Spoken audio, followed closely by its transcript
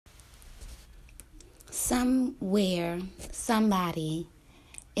Somewhere, somebody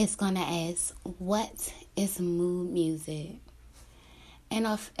is going to ask, what is mood music? And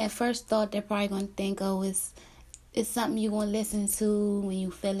at first thought, they're probably going to think, oh, it's something you going to listen to when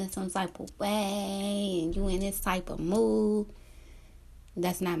you feeling some type of way and you in this type of mood.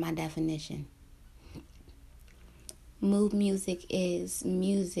 That's not my definition. Mood music is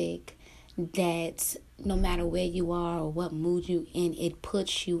music that no matter where you are or what mood you in, it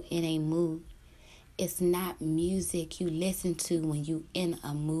puts you in a mood. It's not music you listen to when you in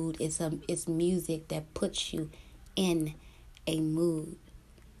a mood. It's music that puts you in a mood.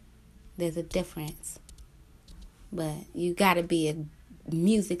 There's a difference. But you got to be a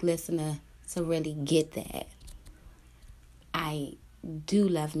music listener to really get that. I do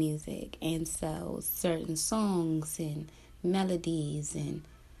love music, and so certain songs and melodies, and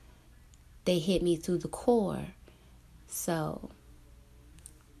they hit me through the core. So,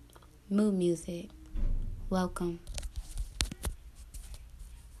 mood music, welcome.